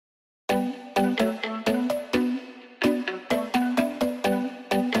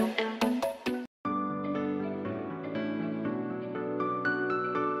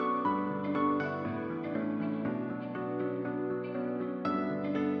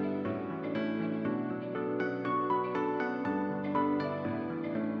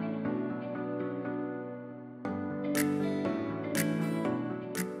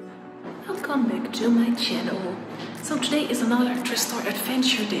welcome back to my channel. So today is another thrift store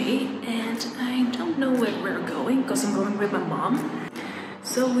adventure day and I don't know where we're going because I'm going with my mom.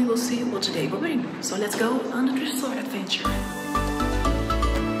 So we will see what today will bring. So let's go on the thrift store adventure.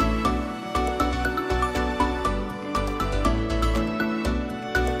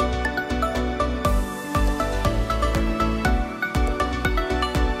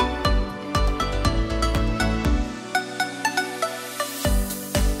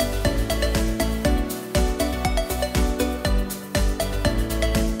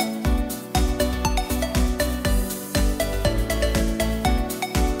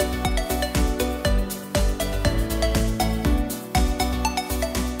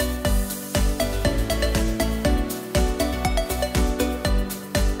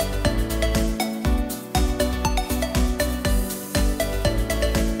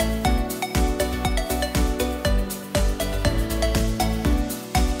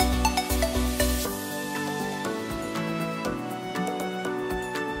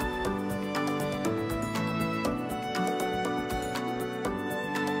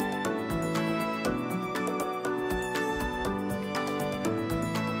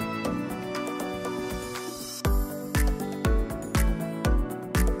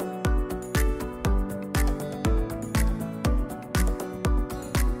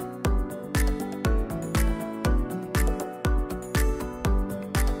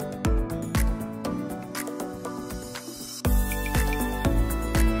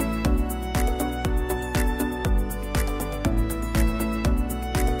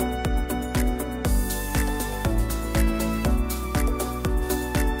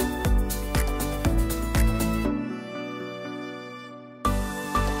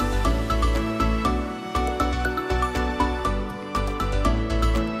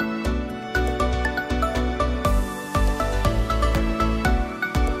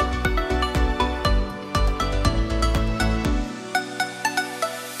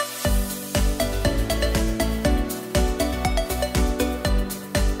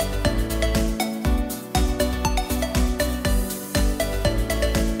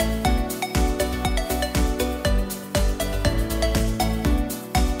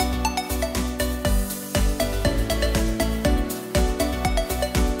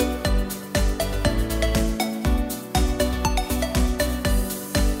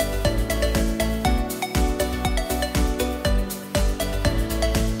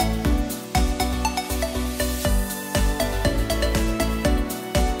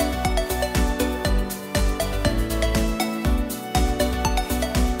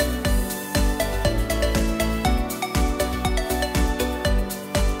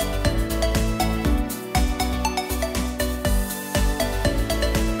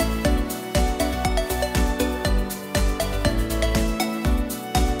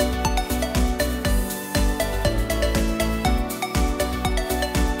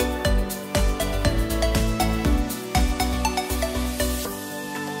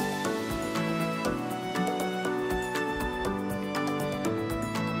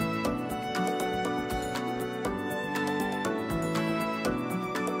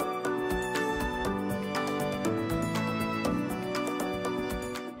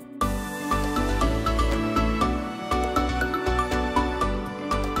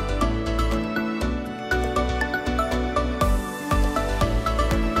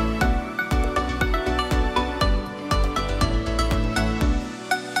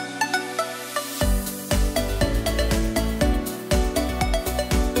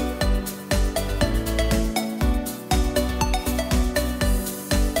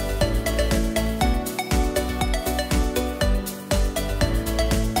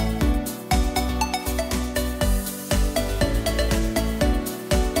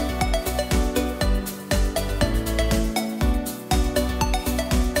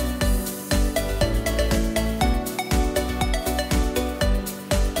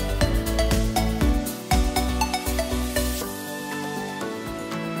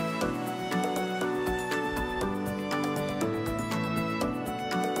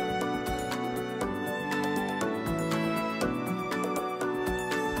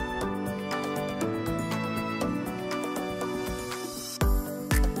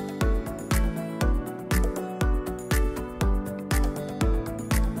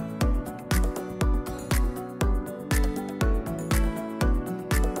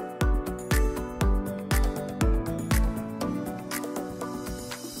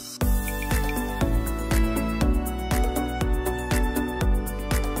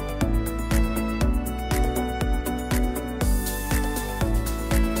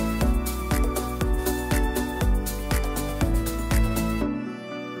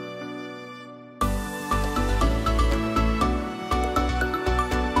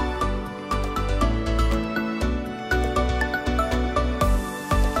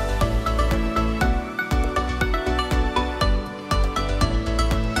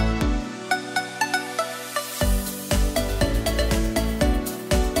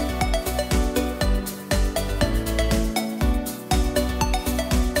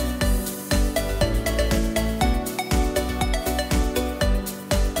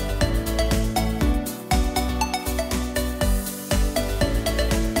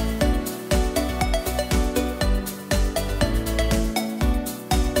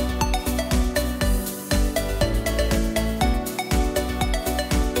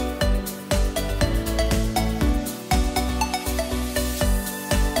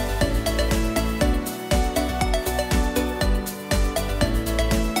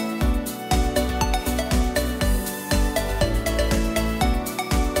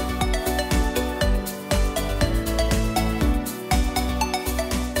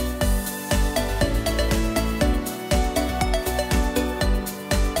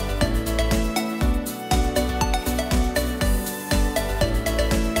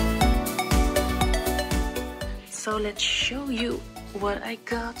 let's show you what I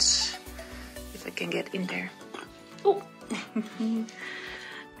got. If I can get in there. Oh!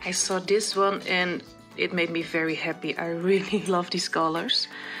 I saw this one and it made me very happy. I really love these colors.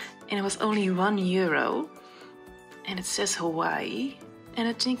 And it was only €1. And it says Hawaii. And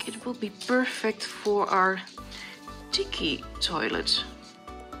I think it will be perfect for our tiki toilet.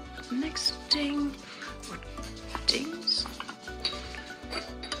 Next thing, or things.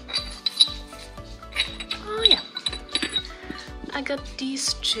 Oh yeah. I got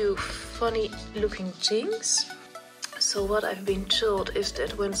these two funny looking things. So what I've been told is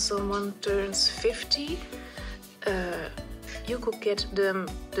that when someone turns 50, you could get them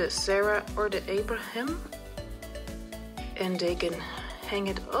the Sarah or the Abraham, and they can hang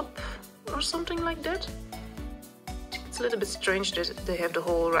it up or something like that. It's a little bit strange that they have the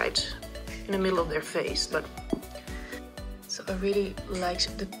hole right in the middle of their face, but so I really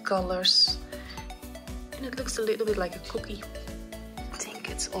liked the colors, and it looks a little bit like a cookie. I think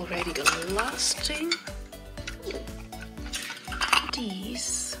it's already the last thing.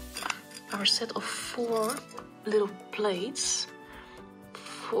 These are a set of 4 little plates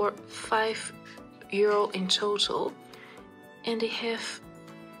for €5 in total, and they have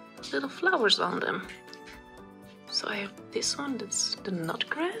little flowers on them. So I have this one, that's the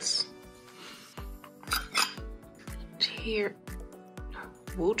nutgrass. Here,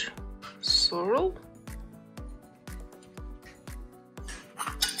 wood, sorrel.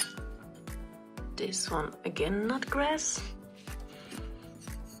 This one again, nutgrass.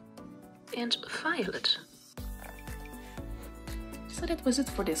 And violet. So that was it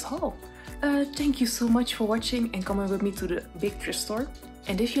for this haul. Thank you so much for watching and coming with me to the big thrift store.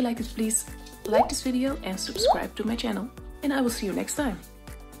 And if you liked it, please like this video and subscribe to my channel. And I will see you next time.